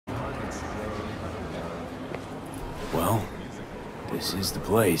Well, this is the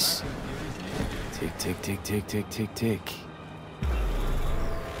place. Tick, tick, tick, tick, tick, tick, tick.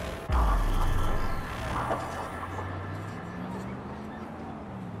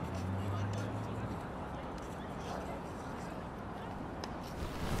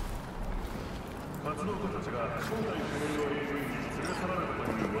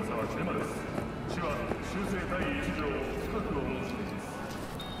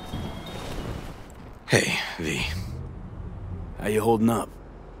 Hey, V. How you holding up?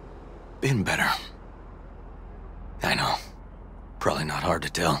 Been better. I know. Probably not hard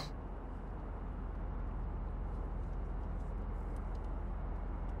to tell.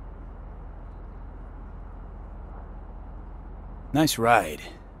 Nice ride.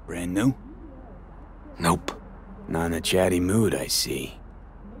 Brand new? Nope. Not in a chatty mood, I see.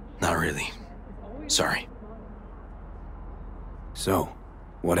 Not really. Sorry. So,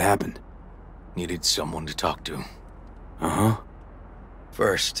 what happened? Needed someone to talk to. Uh-huh.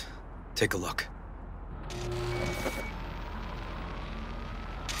 First, take a look.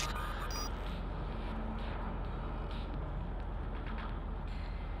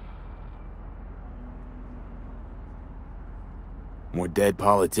 More dead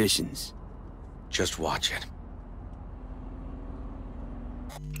politicians. Just watch it.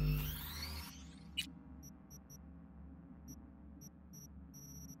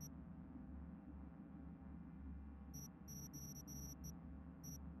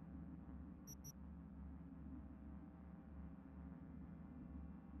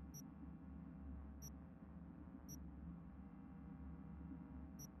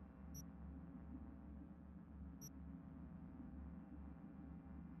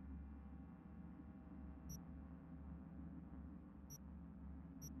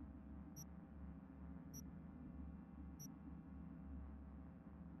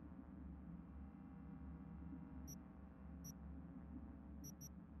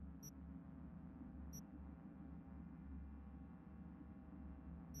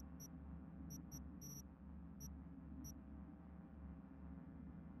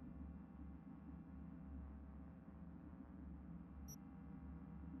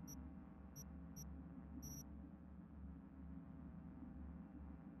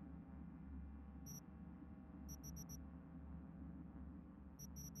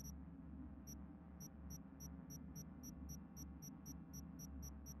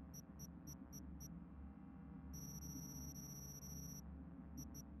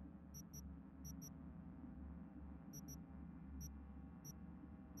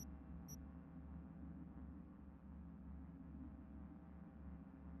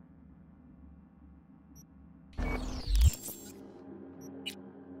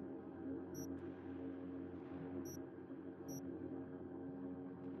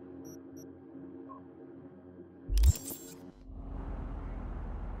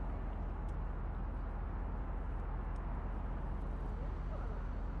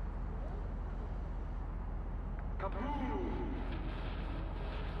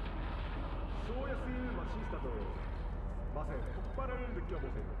 소야스의 마시스타도 맛의 폭발을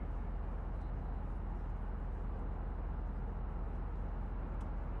느껴보세요.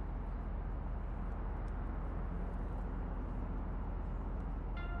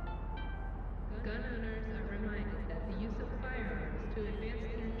 Gun owners are reminded that the use of firearms to advance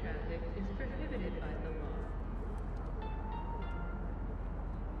through traffic is prohibited by the law.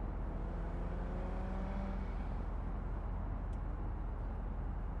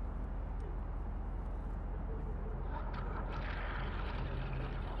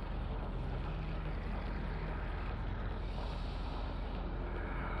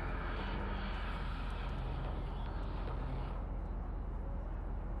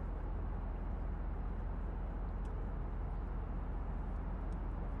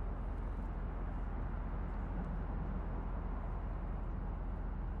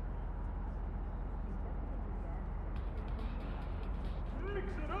 Mix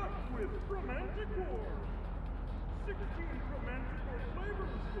it up with Romanticor. 16 Romanticor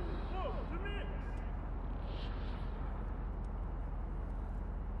flavors you'll love to mix.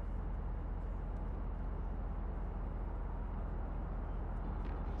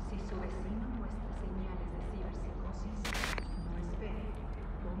 Si su vecino muestra señales de ciberpsicosis, no espere.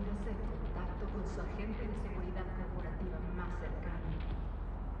 Póngase en contacto con su agente de seguridad corporativa más cercano.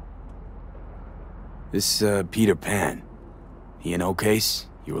 This, Peter Pan. He an case?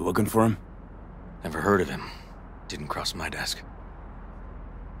 You were looking for him? Never heard of him. Didn't cross my desk.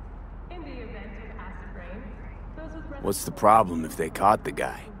 In the event of acid rain, those with What's the problem if they caught the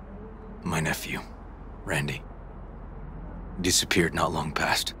guy? My nephew, Randy. Disappeared not long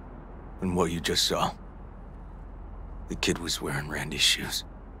past. And what you just saw. The kid was wearing Randy's shoes.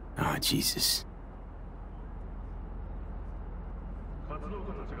 Oh, Jesus.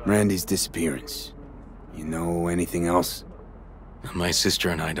 Randy's disappearance. You know anything else? My sister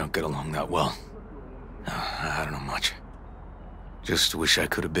and I don't get along that well. I don't know much. Just wish I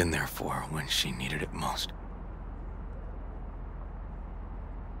could have been there for her when she needed it most.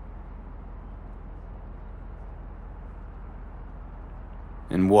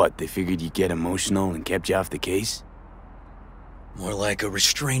 And what, they figured you'd get emotional and kept you off the case? More like a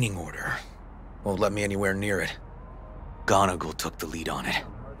restraining order. Won't let me anywhere near it. Gonigal took the lead on it.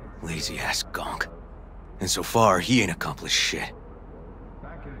 Lazy-ass gonk. And so far, he ain't accomplished shit.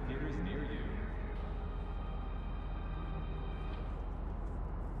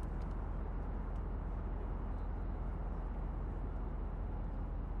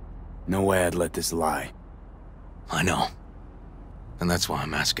 No way I'd let this lie. I know. And that's why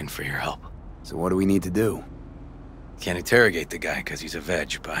I'm asking for your help. So what do we need to do? Can't interrogate the guy because he's a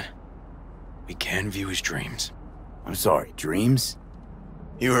veg, but we can view his dreams. I'm sorry, dreams?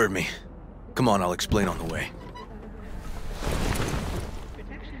 You heard me. Come on, I'll explain on the way.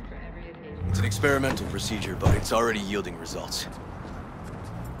 Protection for every occasion. It's an experimental procedure, but it's already yielding results.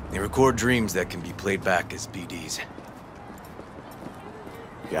 They record dreams that can be played back as BDs.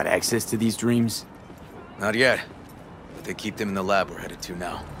 You got access to these dreams? Not yet, but they keep them in the lab we're headed to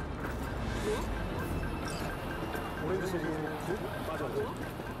now.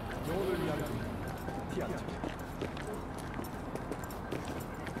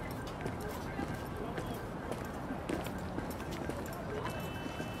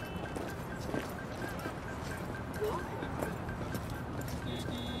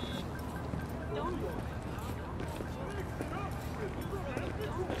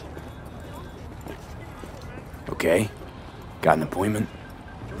 Okay. Got an appointment?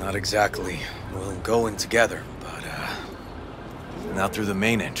 Not exactly. We'll go in together, but, not through the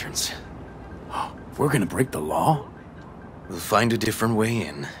main entrance. We're gonna break the law? We'll find a different way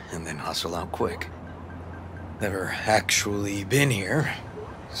in, and then hustle out quick. Never actually been here,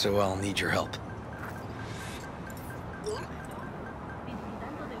 so I'll need your help.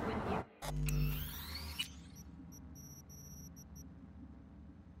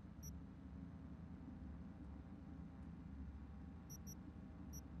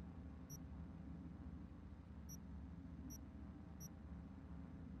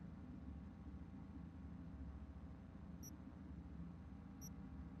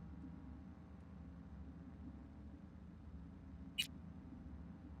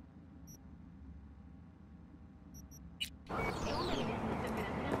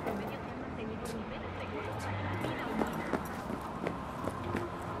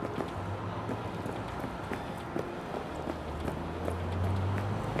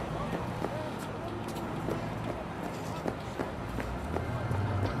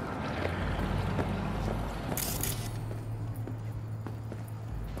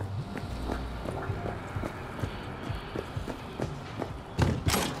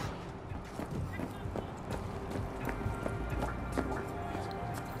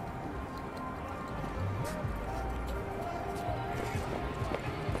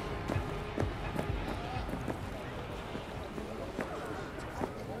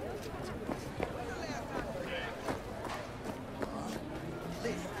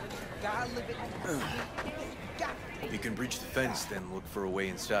 You can breach the fence, then look for a way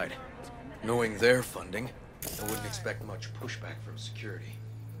inside. Knowing their funding, I wouldn't expect much pushback from security.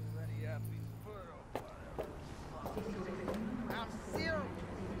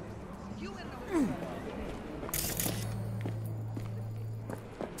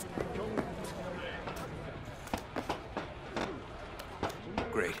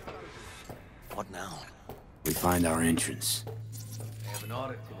 Great. What now? We find our entrance. I have an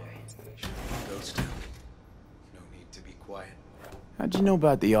audit today. Should be ghost town. No need to be quiet. How'd you know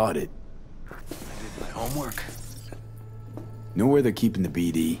about the audit? I did my homework. Know where they're keeping the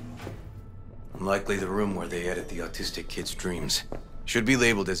BD? Likely the room where they edit the autistic kid's dreams. Should be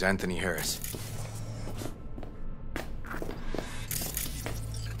labeled as Anthony Harris.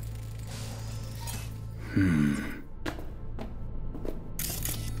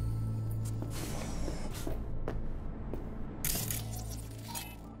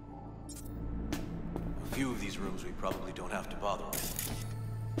 A few of these rooms we probably don't have to bother with.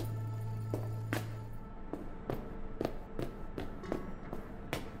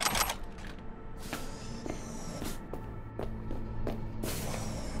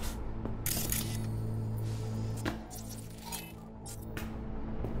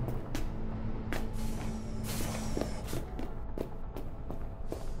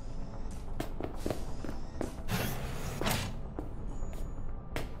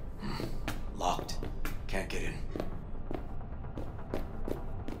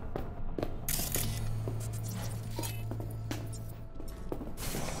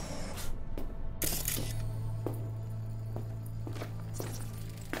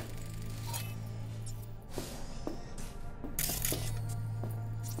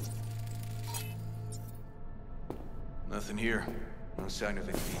 Nothing here. No sign of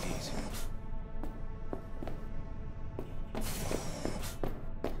NPDs.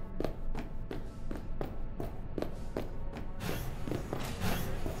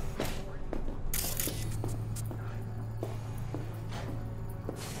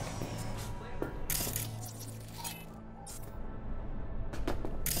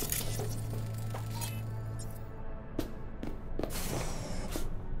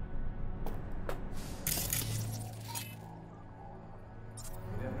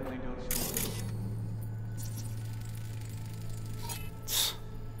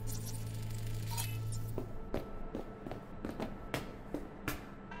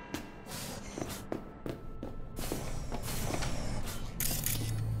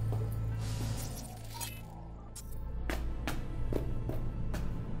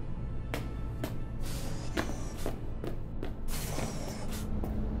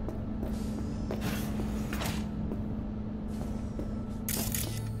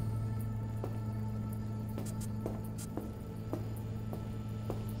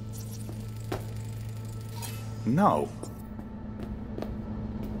 No.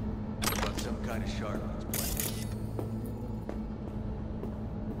 Got some kind of shard on its plate.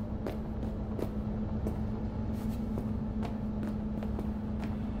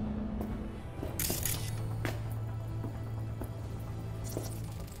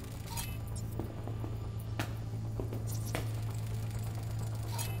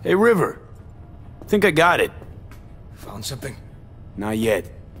 Hey, River. Think I got it. Found something? Not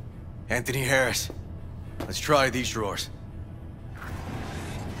yet. Anthony Harris. Let's try these drawers.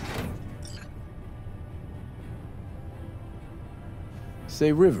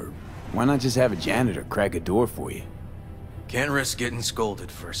 Say, River, why not just have a janitor crack a door for you? Can't risk getting scolded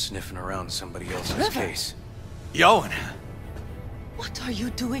for sniffing around somebody else's River. case. Yoan! What are you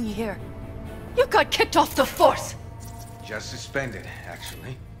doing here? You got kicked off the force! Just suspended,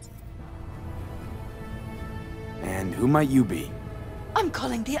 actually. And who might you be? I'm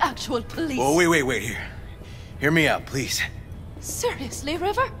calling the actual police. Oh, wait here. Hear me out, please. Seriously,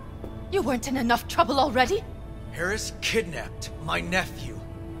 River? You weren't in enough trouble already? Harris kidnapped my nephew.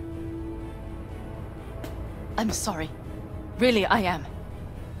 I'm sorry. Really, I am.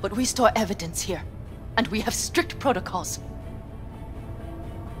 But we store evidence here. And we have strict protocols.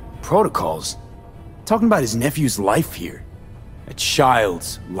 Protocols? Talking about his nephew's life here. A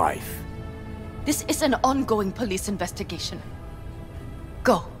child's life. This is an ongoing police investigation.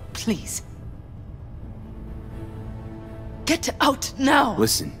 Go, please. Get out now!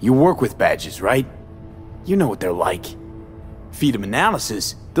 Listen, you work with badges, right? You know what they're like. Feed them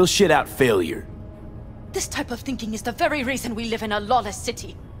analysis, they'll shit out failure. This type of thinking is the very reason we live in a lawless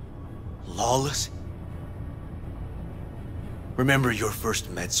city. Lawless? Remember your first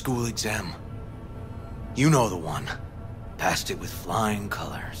med school exam? You know the one. Passed it with flying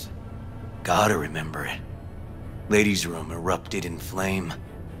colors. Gotta remember it. Ladies' room erupted in flame.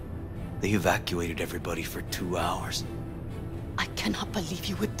 They evacuated everybody for 2 hours. I cannot believe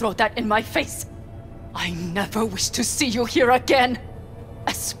you would throw that in my face. I never wish to see you here again.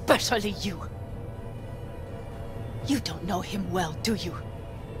 Especially you. You don't know him well, do you?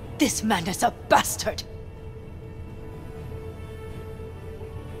 This man is a bastard.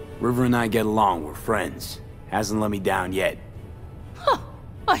 River and I get along, we're friends. Hasn't let me down yet. Huh.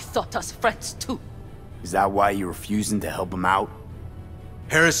 I thought us friends too. Is that why you're refusing to help him out?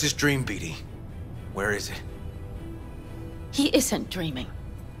 Harris's dream, BD. Where is it? He isn't dreaming.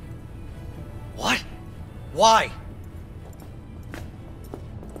 What? Why?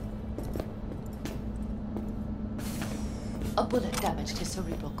 A bullet damaged his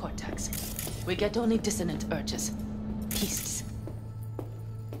cerebral cortex. We get only dissonant urges. Pieces.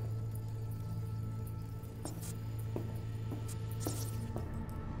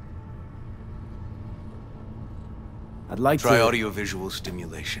 I'd like Try to... audiovisual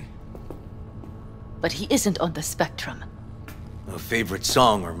stimulation. But he isn't on the spectrum. A favorite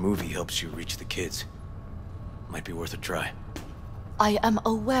song or movie helps you reach the kids. Might be worth a try. I am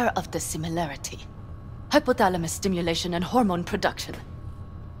aware of the similarity. Hypothalamus stimulation and hormone production.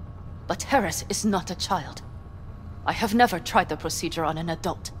 But Harris is not a child. I have never tried the procedure on an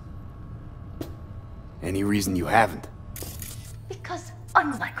adult. Any reason you haven't? Because,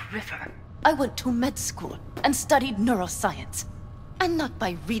 unlike River, I went to med school and studied neuroscience. And not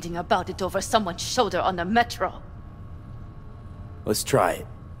by reading about it over someone's shoulder on the metro. Let's try it.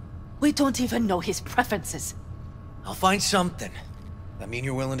 We don't even know his preferences. I'll find something. That mean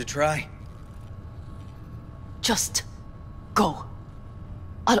you're willing to try? Just go.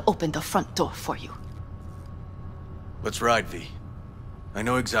 I'll open the front door for you. Let's ride, V. I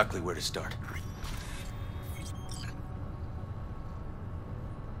know exactly where to start.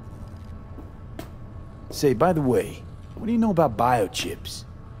 Say, by the way, what do you know about biochips?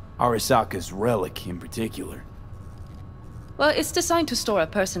 Arasaka's relic in particular. Well, it's designed to store a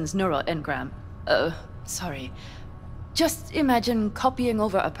person's neural engram. Sorry. Just imagine copying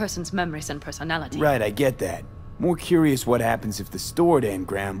over a person's memories and personality. Right, I get that. More curious what happens if the stored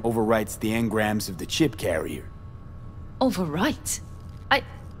engram overwrites the engrams of the chip carrier. Overwrite?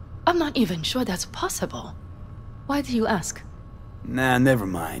 I'm not even sure that's possible. Why do you ask? Nah, never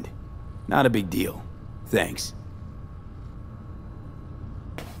mind. Not a big deal. Thanks.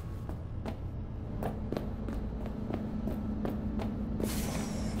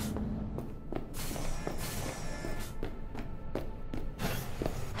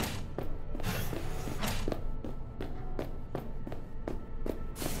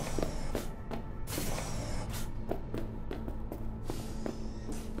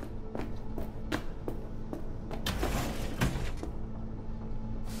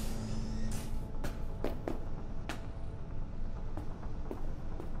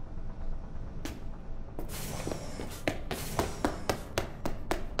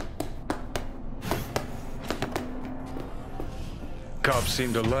 Cops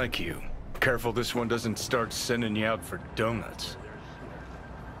seem to like you. Careful this one doesn't start sending you out for donuts.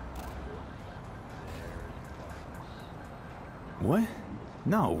 What?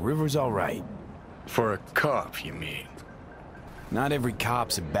 No, River's all right. For a cop, you mean? Not every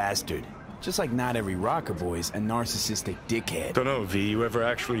cop's a bastard. Just like not every rocker boy's a narcissistic dickhead. Dunno, V, you ever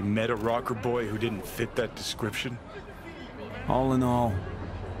actually met a rocker boy who didn't fit that description? All in all,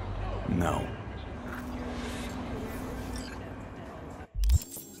 no.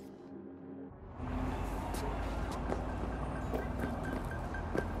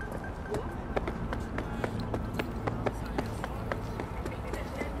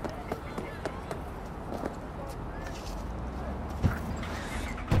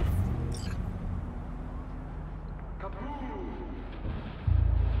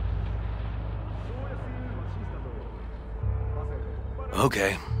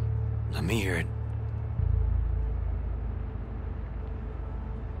 Okay, let me hear it.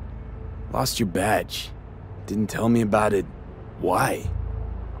 Lost your badge. Didn't tell me about it. Why?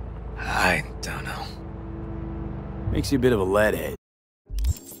 I don't know. Makes you a bit of a leadhead.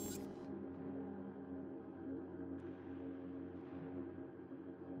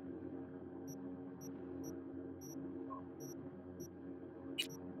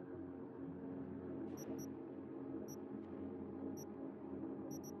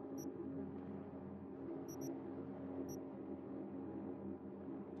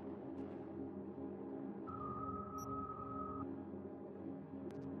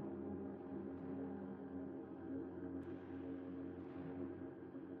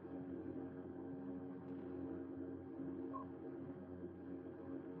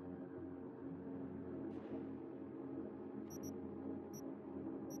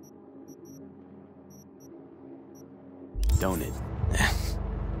 Don't it?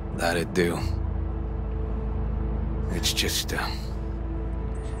 That'd do. It's just,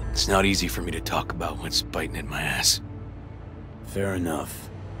 it's not easy for me to talk about what's biting at my ass. Fair enough.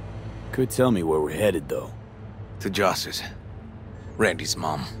 Could tell me where we're headed, though. To Joss's. Randy's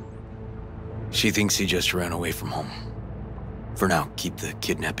mom. She thinks he just ran away from home. For now, keep the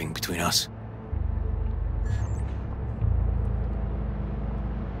kidnapping between us.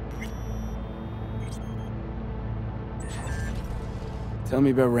 Tell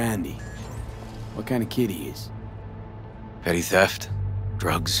me about Randy. What kind of kid he is? Petty theft,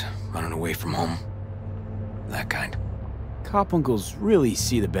 drugs, running away from home. That kind. Cop uncles really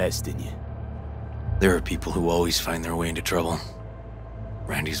see the best in you. There are people who always find their way into trouble.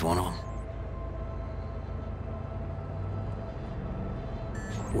 Randy's one of them.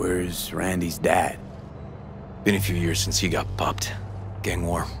 Where's Randy's dad? Been a few years since he got popped. Gang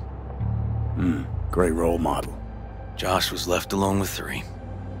war. Great role model. Josh was left alone with 3.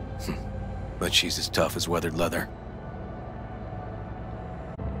 But she's as tough as weathered leather.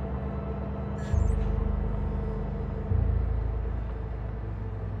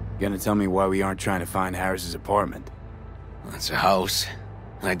 Gonna tell me why we aren't trying to find Harris's apartment? That's a house,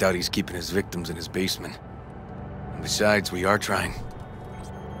 and I doubt he's keeping his victims in his basement. And besides, we are trying.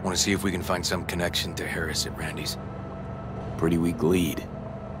 Want to see if we can find some connection to Harris at Randy's. Pretty weak lead.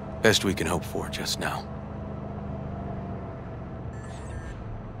 Best we can hope for just now.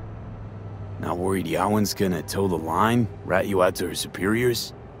 Not worried Yawen's gonna toe the line? Rat you out to her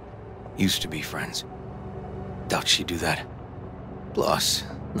superiors? Used to be friends. Doubt she'd do that. Plus,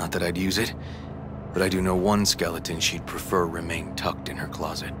 not that I'd use it, but I do know one skeleton she'd prefer remain tucked in her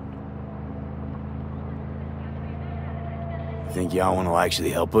closet. Think Yawen will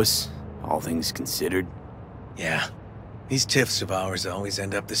actually help us? All things considered? Yeah. These tiffs of ours always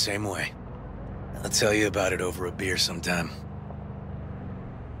end up the same way. I'll tell you about it over a beer sometime.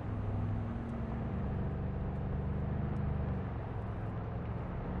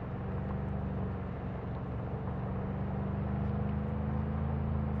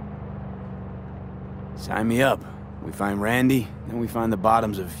 Sign me up. We find Randy, then we find the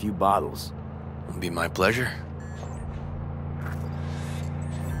bottoms of a few bottles. It'll be my pleasure.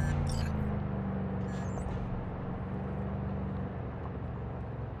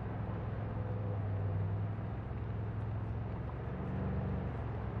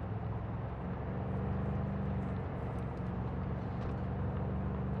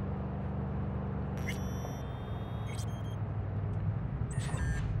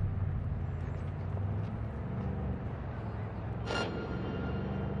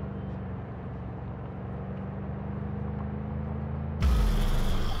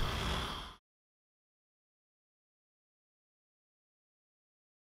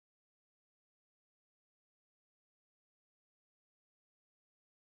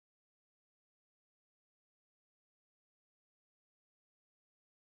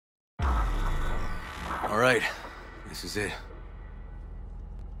 All right, this is it.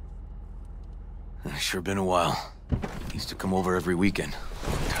 Sure been a while. Used to come over every weekend, a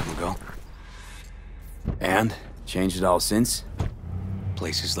long time ago. And? Changed it all since?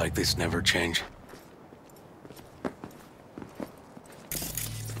 Places like this never change.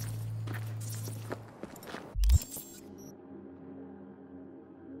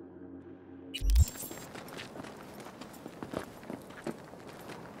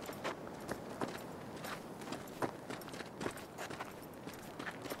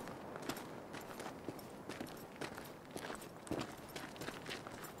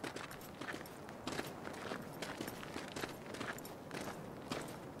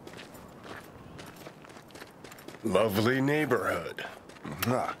 Lovely neighborhood.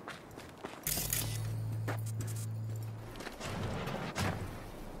 Huh.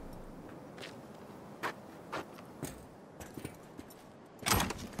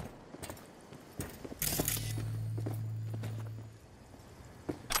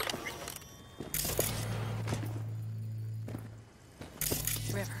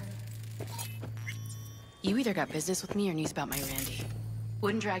 River. You either got business with me or news about my Randy.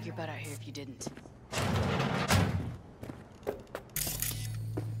 Wouldn't drag your butt out here if you didn't.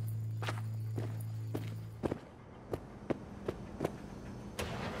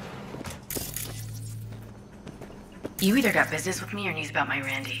 You either got business with me or news about my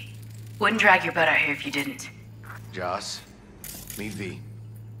Randy. Wouldn't drag your butt out here if you didn't. Joss, meet V.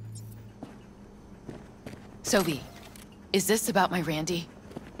 So V, is this about my Randy?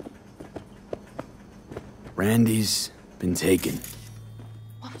 Randy's been taken.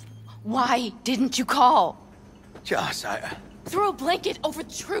 Why didn't you call? Joss, Throw a blanket over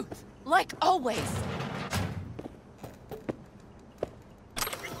the truth, like always.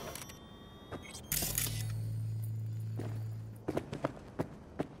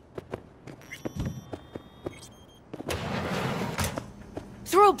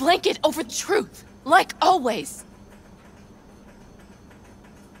 Throw a blanket over the truth, like always.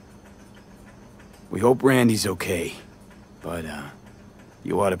 We hope Randy's okay, but,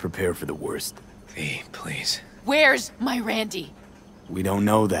 you ought to prepare for the worst. V, please. Where's my Randy? We don't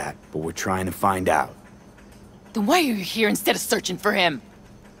know that, but we're trying to find out. Then why are you here instead of searching for him?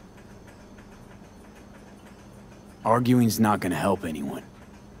 Arguing's not gonna help anyone.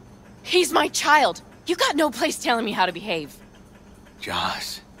 He's my child. You got no place telling me how to behave.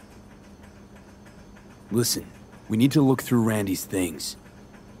 Joss. Listen, we need to look through Randy's things.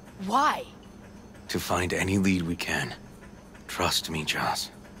 Why? To find any lead we can. Trust me, Joss.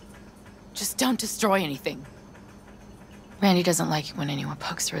 Just don't destroy anything. Randy doesn't like it when anyone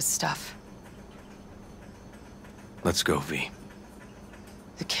pokes through his stuff. Let's go, V.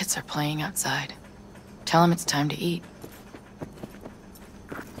 The kids are playing outside. Tell them it's time to eat.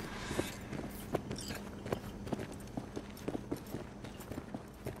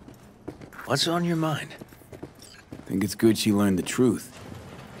 What's on your mind? Think it's good she learned the truth.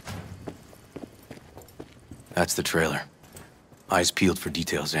 That's the trailer. Eyes peeled for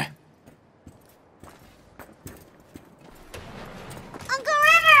details, eh? Uncle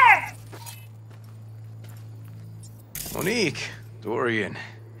River! Monique, Dorian.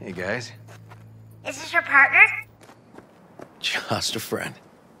 Hey, guys. Is this your partner? Just a friend.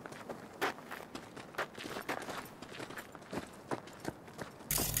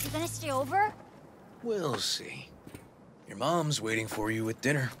 You gonna stay over? We'll see. Your mom's waiting for you with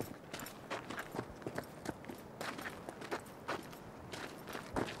dinner.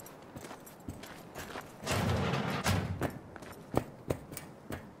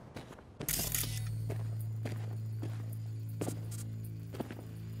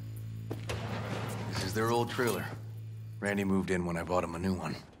 is their old trailer. Randy moved in when I bought him a new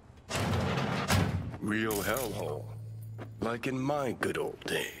one. Real hellhole. Like in my good old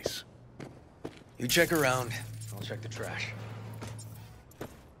days. You check around, I'll check the trash.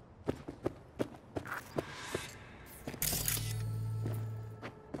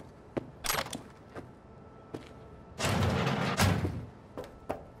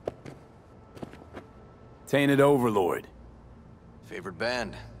 Tainted Overlord. Favorite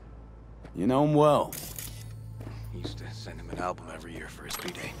band? You know him well. Used to send him an album every year for his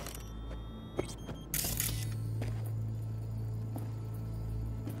B-Day.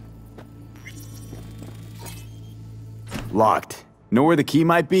 Locked. Know where the key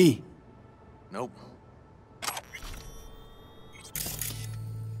might be? Nope.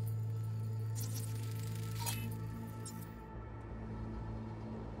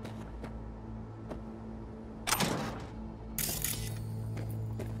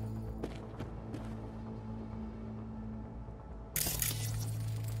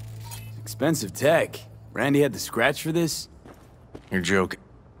 Expensive tech. Randy had to scratch for this? You're joking.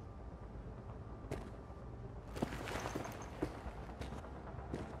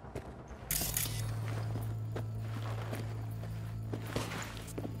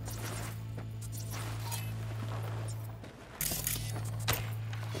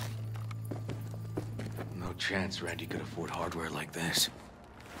 No chance Randy could afford hardware like this.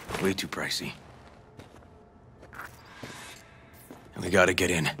 Way too pricey. And we gotta get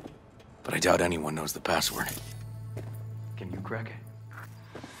in. But I doubt anyone knows the password. Can you crack it?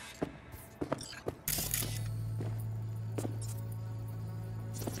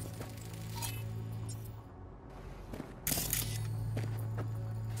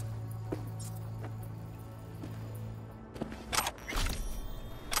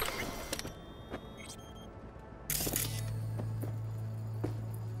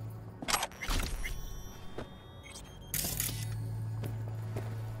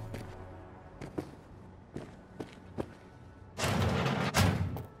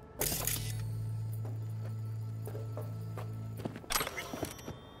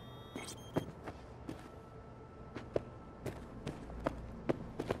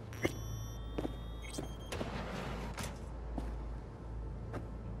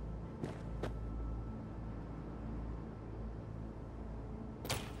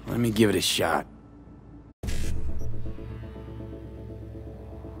 Let me give it a shot.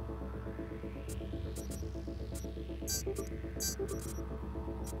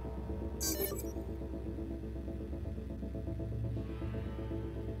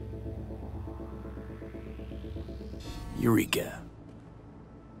 Eureka.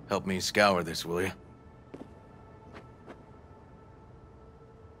 Help me scour this, will you?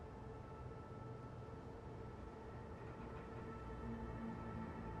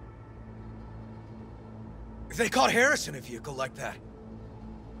 If they caught Harris in a vehicle like that.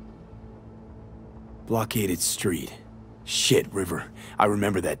 Blockaded street. Shit, River. I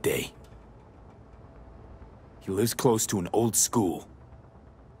remember that day. He lives close to an old school.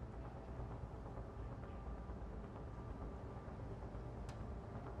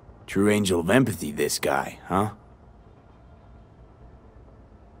 True angel of empathy, this guy, huh?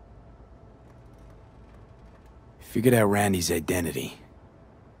 Figured out Randy's identity.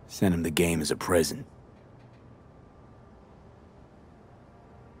 Sent him the game as a present.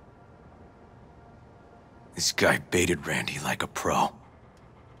 This guy baited Randy like a pro.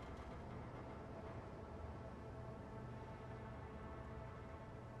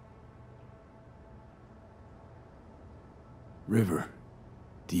 River,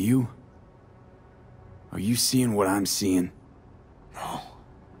 do you? Are you seeing what I'm seeing? No.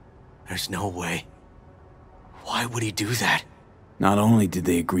 There's no way. Why would he do that? Not only did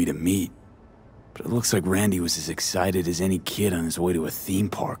they agree to meet, but it looks like Randy was as excited as any kid on his way to a theme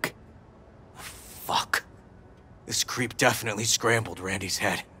park. Fuck. This creep definitely scrambled Randy's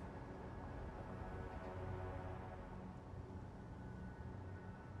head.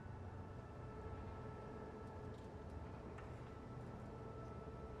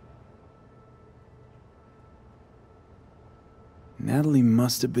 Natalie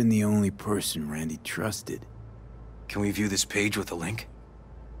must have been the only person Randy trusted. Can we view this page with a link?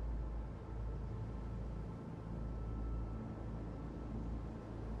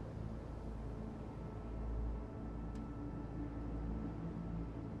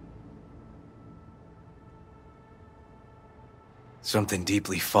 Something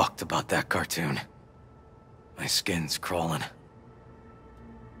deeply fucked about that cartoon. My skin's crawling.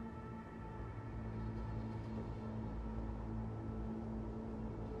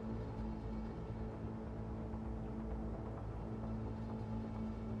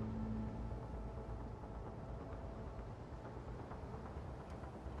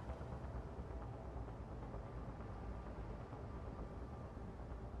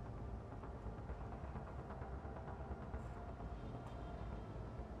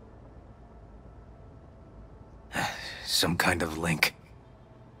 Some kind of link.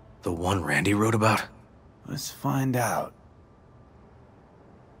 The one Randy wrote about? Let's find out.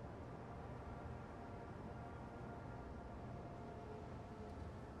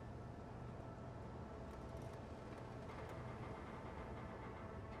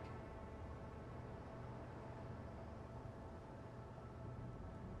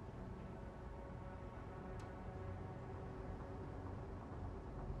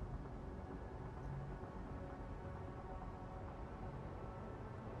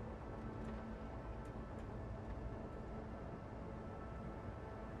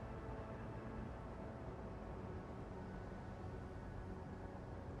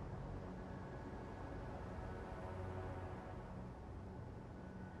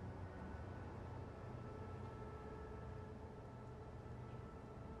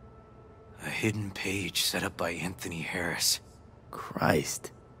 A hidden page set up by Anthony Harris.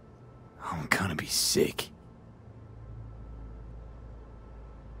 Christ. I'm gonna be sick.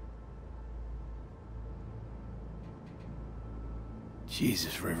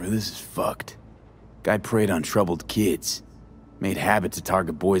 Jesus, River, this is fucked. Guy preyed on troubled kids. Made habit to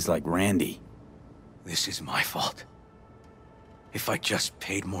target boys like Randy. This is my fault. If I just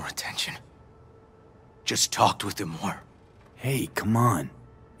paid more attention. Just talked with him more. Hey, come on.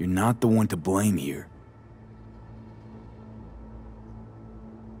 You're not the one to blame here.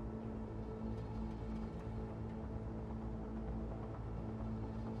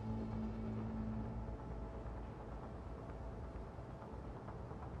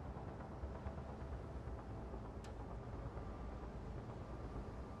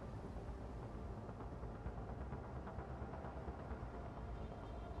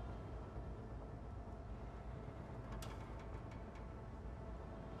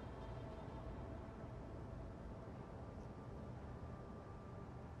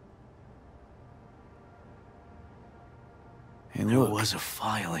 Hey, There look. was a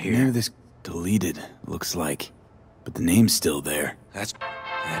file Maybe here. this deleted, looks like. But the name's still there. That's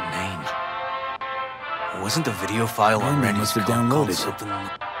that name. Wasn't the video file on Randy Randy's must have comp called downloaded it. something?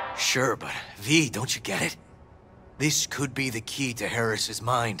 Sure, but V, don't you get it? This could be the key to Harris's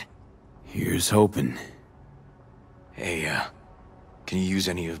mind. Here's hoping. Hey, can you use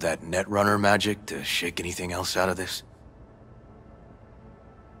any of that Netrunner magic to shake anything else out of this?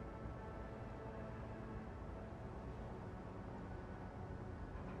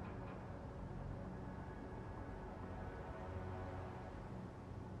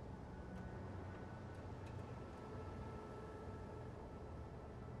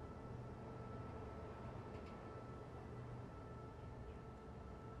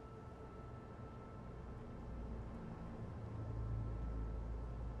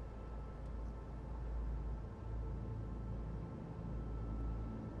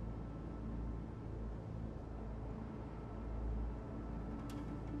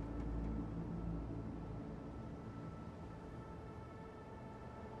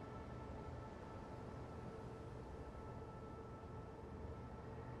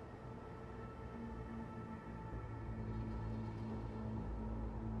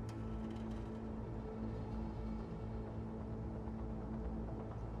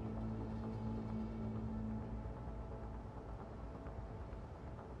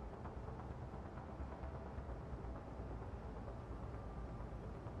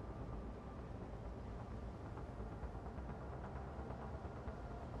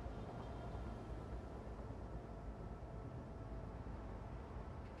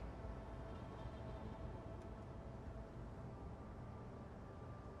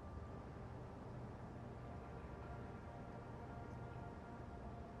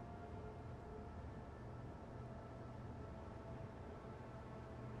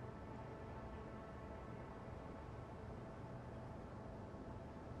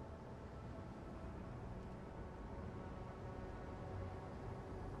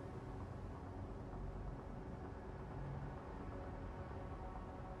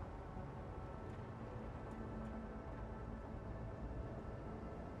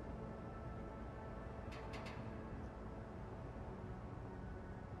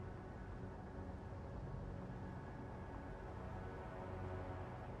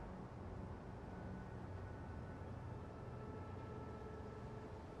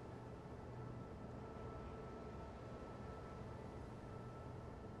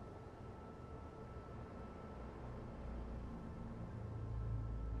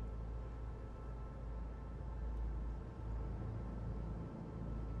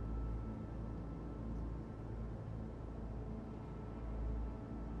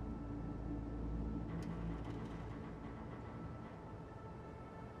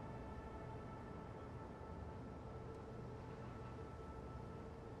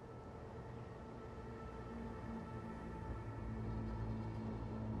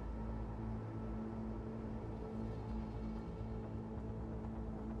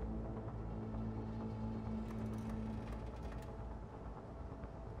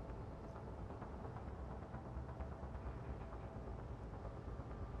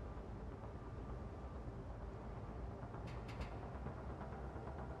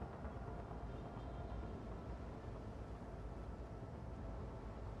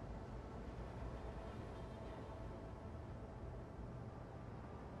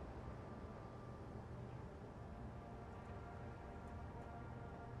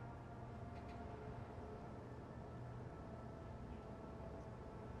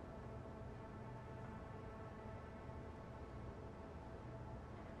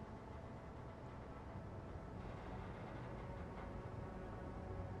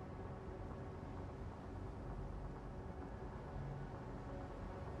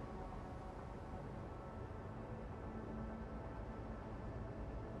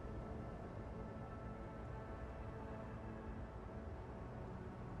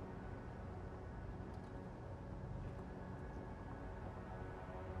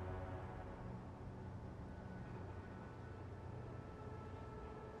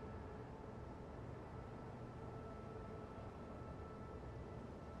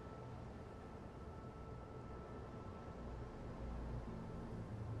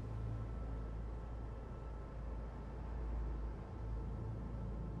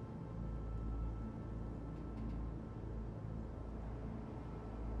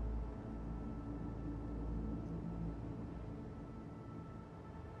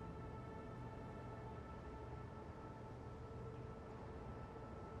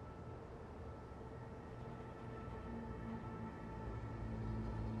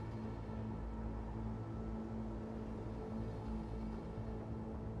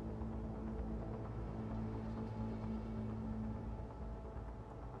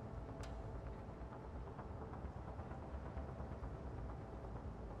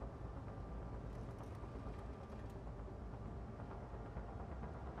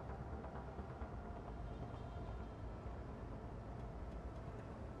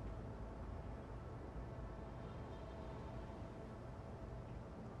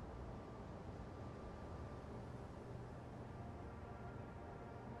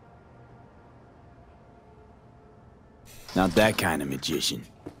 Not that kind of magician.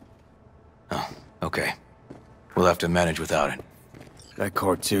 Oh, okay. We'll have to manage without it. That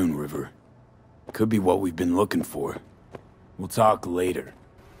cartoon, River. Could be what we've been looking for. We'll talk later.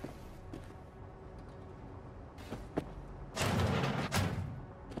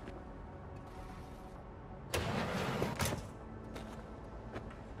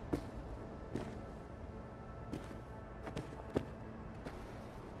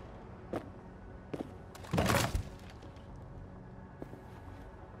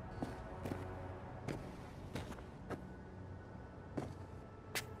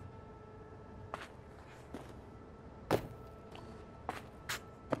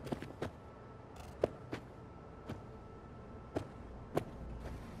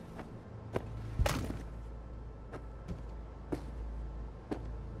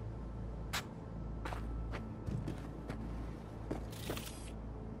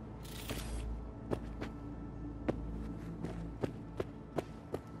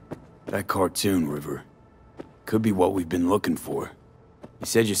 That cartoon, River. Could be what we've been looking for. You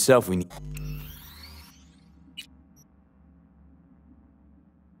said yourself we need...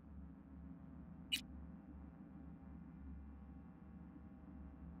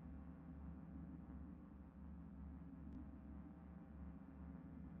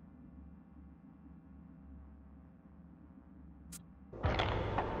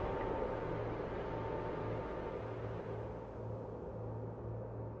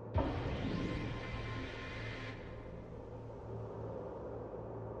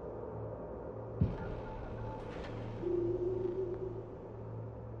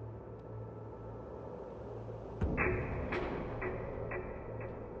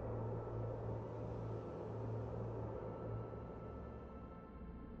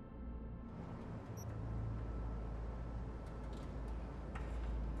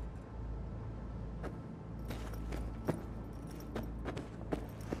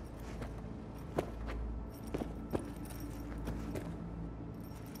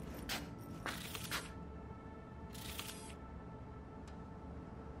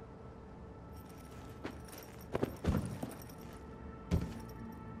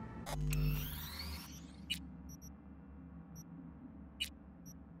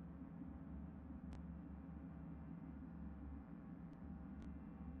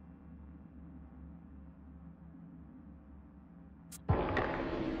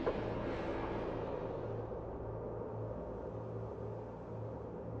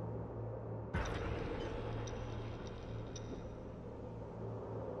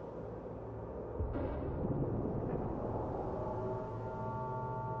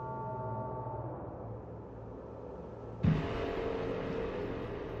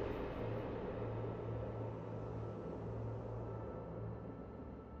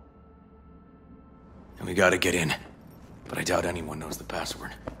 And we gotta get in. But I doubt anyone knows the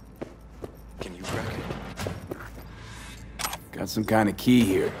password. Can you crack it? Got some kind of key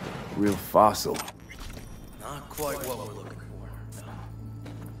here. Real fossil. Not quite what we're looking for, no.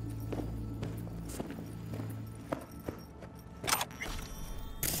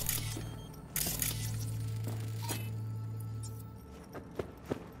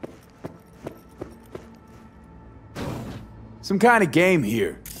 Some kind of game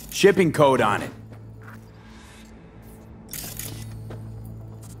here. Shipping code on it.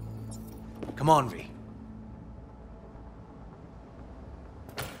 Come on, V.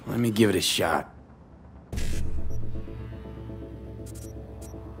 Let me give it a shot.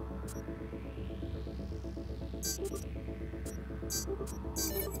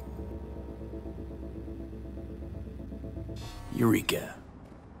 Eureka.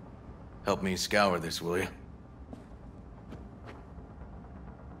 Help me scour this, will you?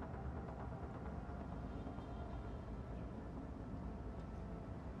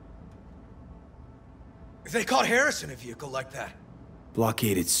 If they caught Harris in a vehicle like that.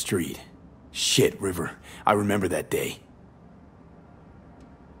 Blockaded street. Shit, River. I remember that day.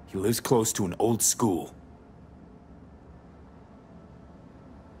 He lives close to an old school.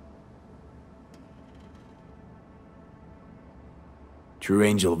 True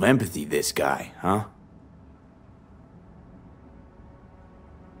angel of empathy, this guy, huh?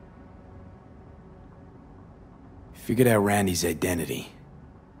 Figured out Randy's identity.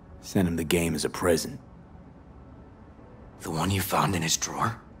 Sent him the game as a present. The one you found in his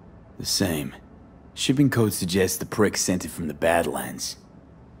drawer? The same. Shipping code suggests the prick sent it from the Badlands.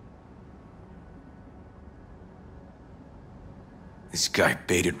 This guy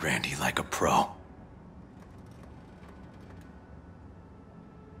baited Randy like a pro.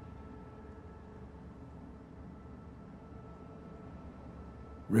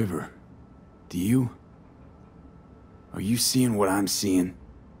 River, do you... Are you seeing what I'm seeing?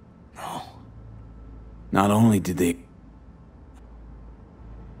 No. Not only did they...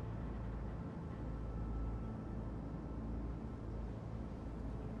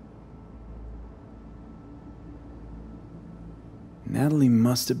 Natalie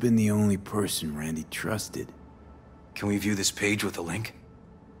must have been the only person Randy trusted. Can we view this page with a link?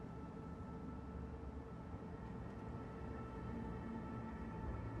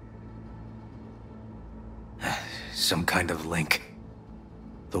 Some kind of link.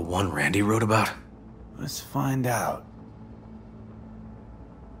 The one Randy wrote about? Let's find out.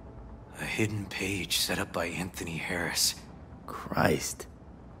 A hidden page set up by Anthony Harris. Christ.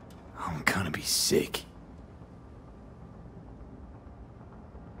 I'm gonna be sick.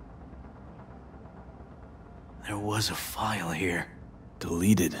 There was a file here.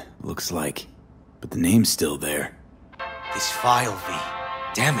 Deleted, looks like. But the name's still there. This file, V.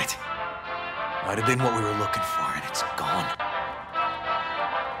 Damn it. Might have been what we were looking for, and it's gone.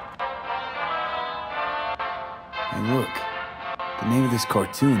 Hey, look. The name of this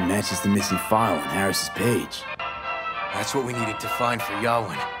cartoon matches the missing file on Harris's page. That's what we needed to find for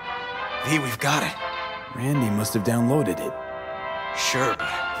Yawin. V, we've got it. Randy must have downloaded it. Sure, but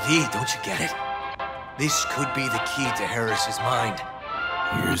V, don't you get it? This could be the key to Harris's mind.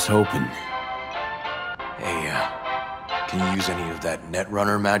 Here's hoping. Hey, can you use any of that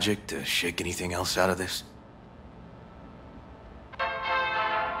Netrunner magic to shake anything else out of this?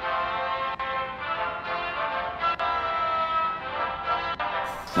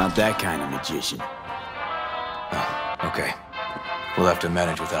 Not that kind of magician. Oh, okay. We'll have to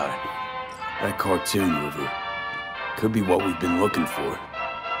manage without it. That cartoon, River. Could be what we've been looking for.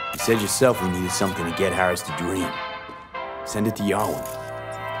 You said yourself we needed something to get Harris to dream. Send it to Yawin.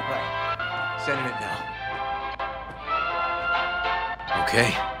 Right. Sending it now.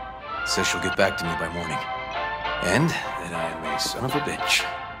 Okay. Says she'll get back to me by morning. And that I am a son of a bitch.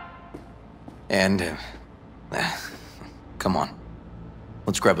 And, come on.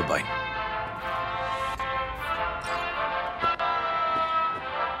 Let's grab a bite.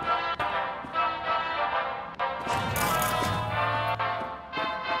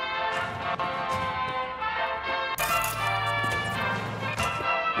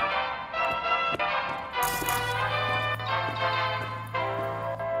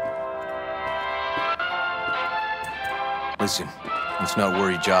 Listen, let's not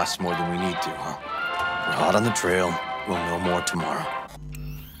worry Joss more than we need to, huh? We're hot on the trail. We'll know more tomorrow.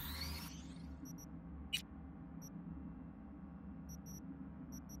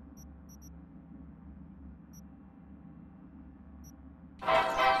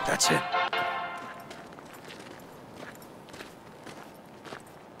 That's it.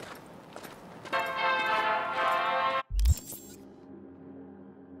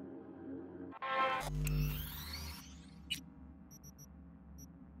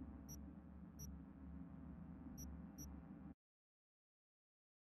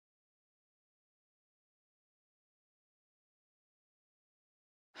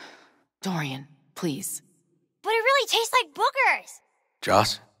 Dorian, please. But it really tastes like boogers.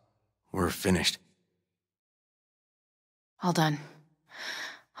 Joss, we're finished. All done.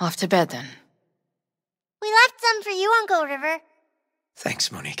 Off to bed, then. We left some for you, Uncle River.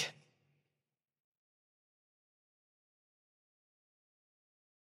 Thanks, Monique.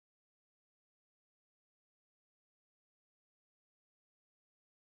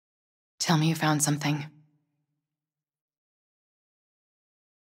 Tell me you found something.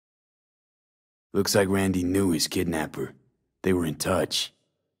 Looks like Randy knew his kidnapper. They were in touch.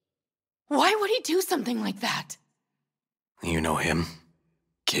 Why would he do something like that? You know him.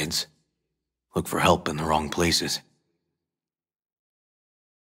 Kids. Look for help in the wrong places.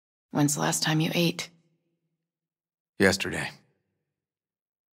 When's the last time you ate? Yesterday.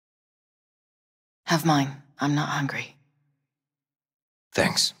 Have mine. I'm not hungry.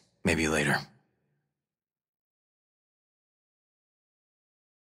 Thanks. Maybe later.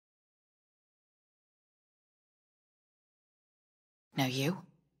 Now you?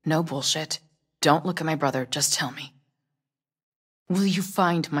 No bullshit. Don't look at my brother, just tell me. Will you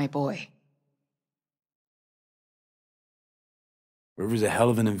find my boy? River's a hell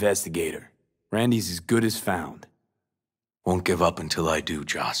of an investigator. Randy's as good as found. Won't give up until I do,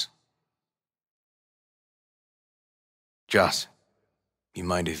 Joss. Joss, you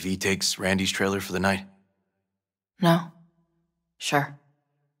mind if V takes Randy's trailer for the night? No? Sure.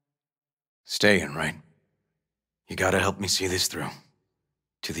 Staying, right? You gotta help me see this through.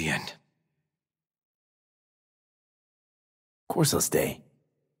 To the end. Of course I'll stay.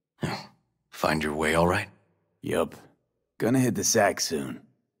 Find your way all right? Yup. Gonna hit the sack soon.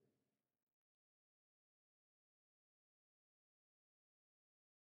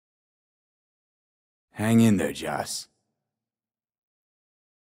 Hang in there, Joss.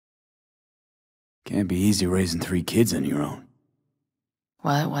 Can't be easy raising 3 kids on your own.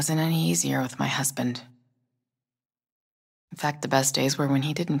 Well, it wasn't any easier with my husband. In fact, the best days were when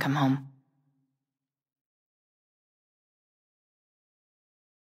he didn't come home.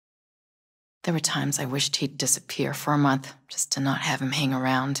 There were times I wished he'd disappear for a month, just to not have him hang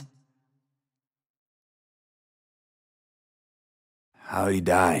around. How'd he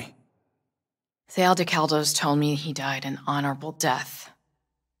die? Thale de Caldos told me he died an honorable death.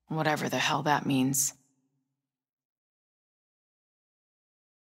 Whatever the hell that means.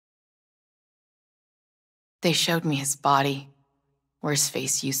 They showed me his body, where his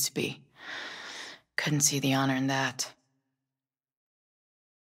face used to be. Couldn't see the honor in that.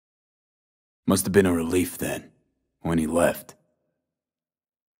 Must have been a relief then, when he left.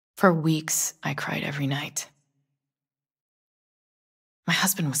 For weeks, I cried every night. My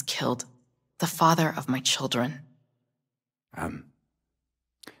husband was killed, the father of my children.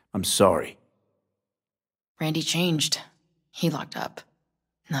 I'm sorry. Randy changed. He locked up.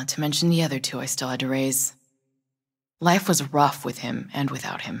 Not to mention the other 2 I still had to raise. Life was rough with him and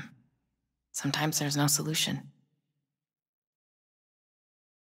without him. Sometimes there's no solution.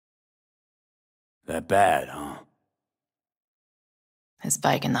 That bad, huh? His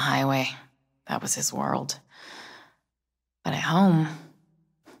bike in the highway, that was his world. But at home,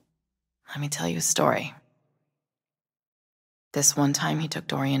 let me tell you a story. This one time he took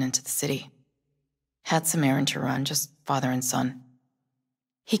Dorian into the city. Had some errand to run, just father and son.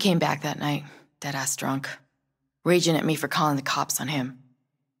 He came back that night, dead-ass drunk, raging at me for calling the cops on him.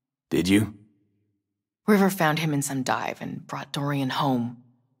 Did you? River found him in some dive and brought Dorian home.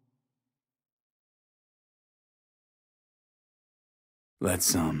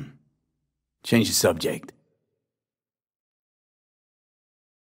 Let's, change the subject.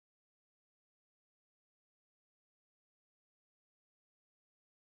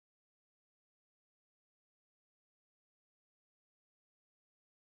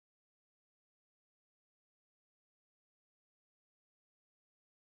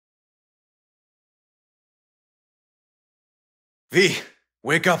 V,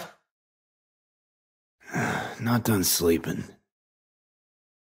 wake up. Not done sleeping.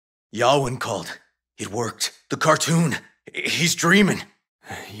 Yawin called. It worked. The cartoon. He's dreaming.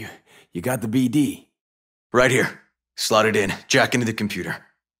 You got the BD? Right here. Slot it in. Jack into the computer.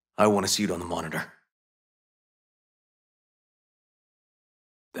 I want to see it on the monitor.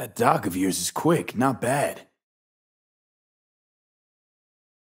 That doc of yours is quick, not bad.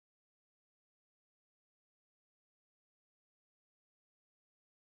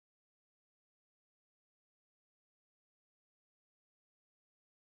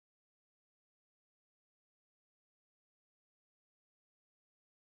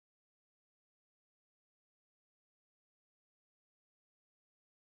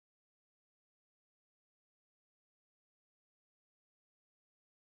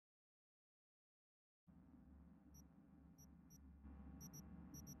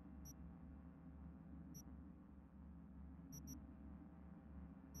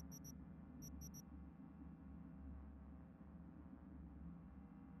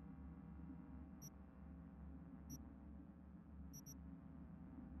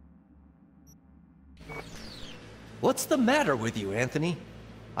 What's the matter with you, Anthony?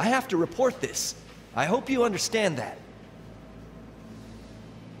 I have to report this. I hope you understand that.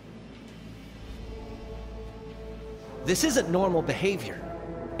 This isn't normal behavior.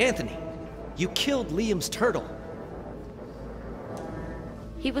 Anthony, you killed Liam's turtle.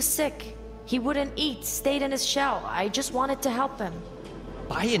 He was sick. He wouldn't eat, stayed in his shell. I just wanted to help him.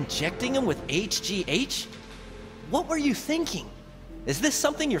 By injecting him with HGH? What were you thinking? Is this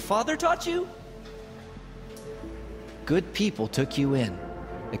something your father taught you? Good people took you in,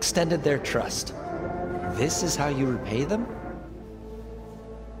 extended their trust. This is how you repay them?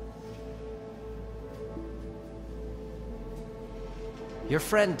 Your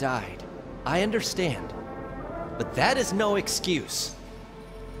friend died. I understand. But that is no excuse.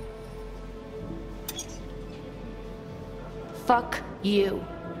 Fuck you.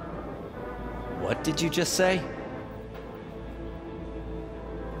 What did you just say?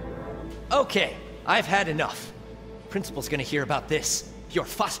 Okay, I've had enough. Principal's gonna hear about this. Your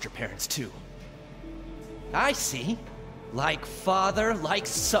foster parents, too. I see. Like father, like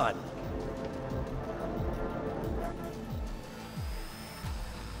son.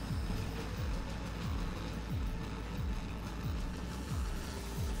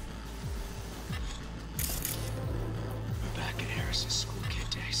 We're back at Harris's school kid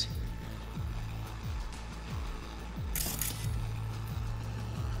days.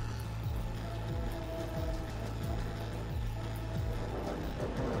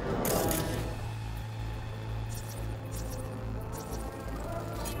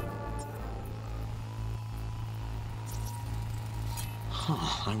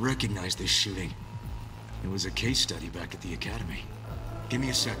 Huh, I recognize this shooting. It was a case study back at the academy. Give me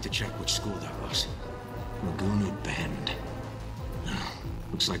a sec to check which school that was. Laguna Bend.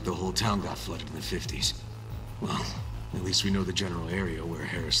 Looks like the whole town got flooded in the 50s. Well, at least we know the general area where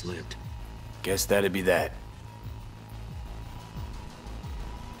Harris lived. Guess that'd be that.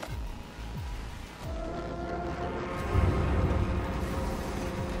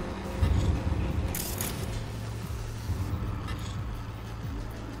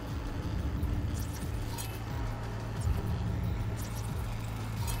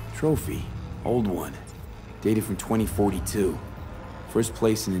 Trophy. Old one. Dated from 2042. First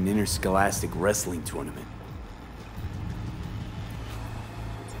place in an interscholastic wrestling tournament.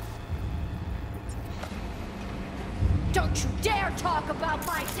 Don't you dare talk about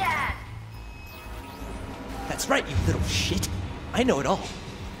my dad! That's right, you little shit. I know it all.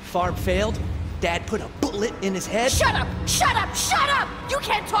 Farm failed. Dad put a bullet in his head. Shut up! Shut up! Shut up! You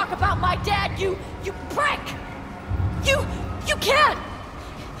can't talk about my dad, you prick! You can't!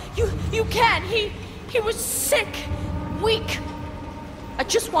 You can! He was sick, weak. I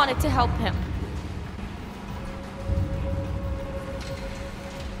just wanted to help him.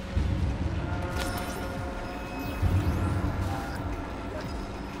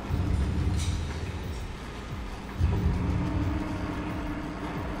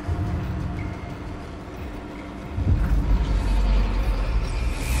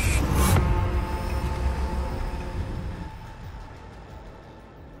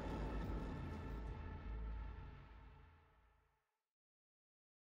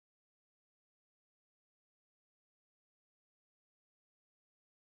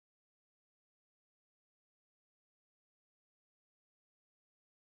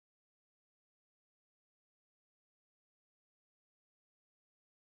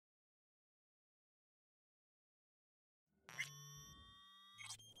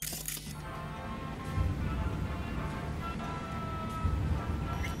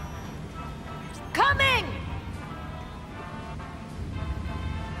 Coming!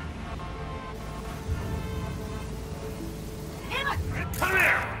 Come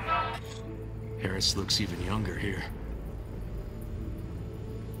here! Harris looks even younger here.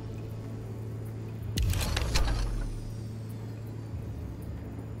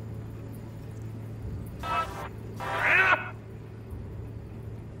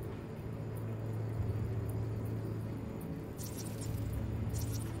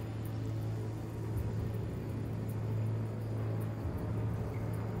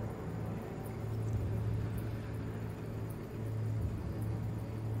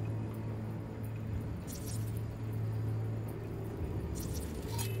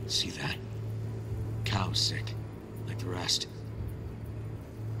 See that? Cow's sick, like the rest.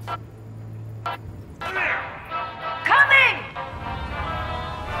 Coming!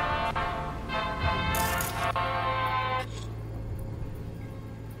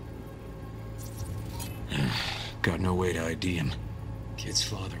 Got no way to ID him. Kid's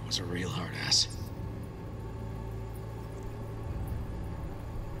father was a real hard ass.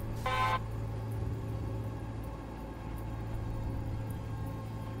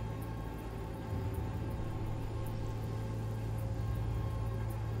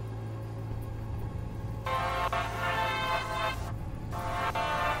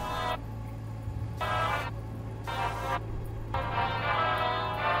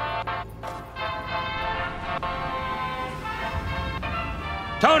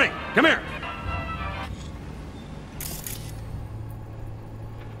 Tony, come here!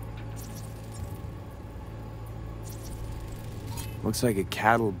 Looks like a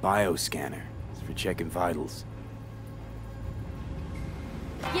cattle bioscanner. It's for checking vitals.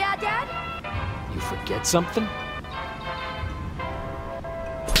 Yeah, Dad? You forget something?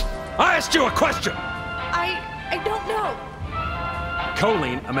 I asked you a question! I don't know.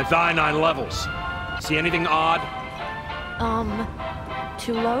 Choline and methionine levels. See anything odd?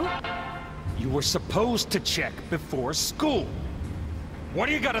 Too low? You were supposed to check before school. What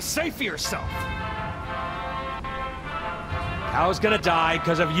do you gotta say for yourself? Cow's gonna die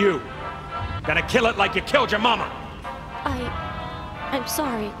because of you. Gonna kill it like you killed your mama. I'm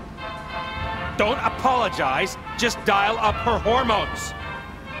sorry. Don't apologize, just dial up her hormones.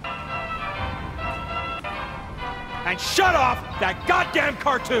 And shut off that goddamn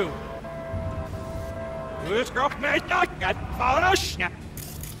cartoon!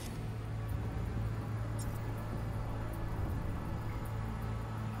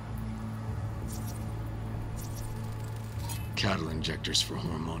 Cattle injectors for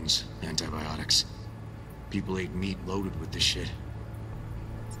hormones, antibiotics. People ate meat loaded with this shit.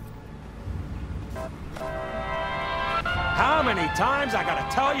 How How many times I gotta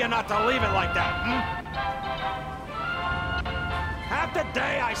tell you not to leave it like that, Half the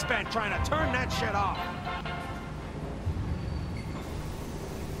day I spent trying to turn that shit off.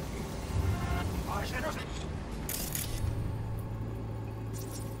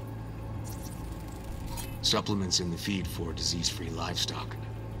 Supplements in the feed for disease-free livestock.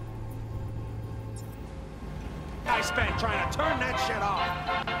 I spent trying to turn that shit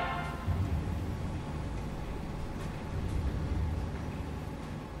off.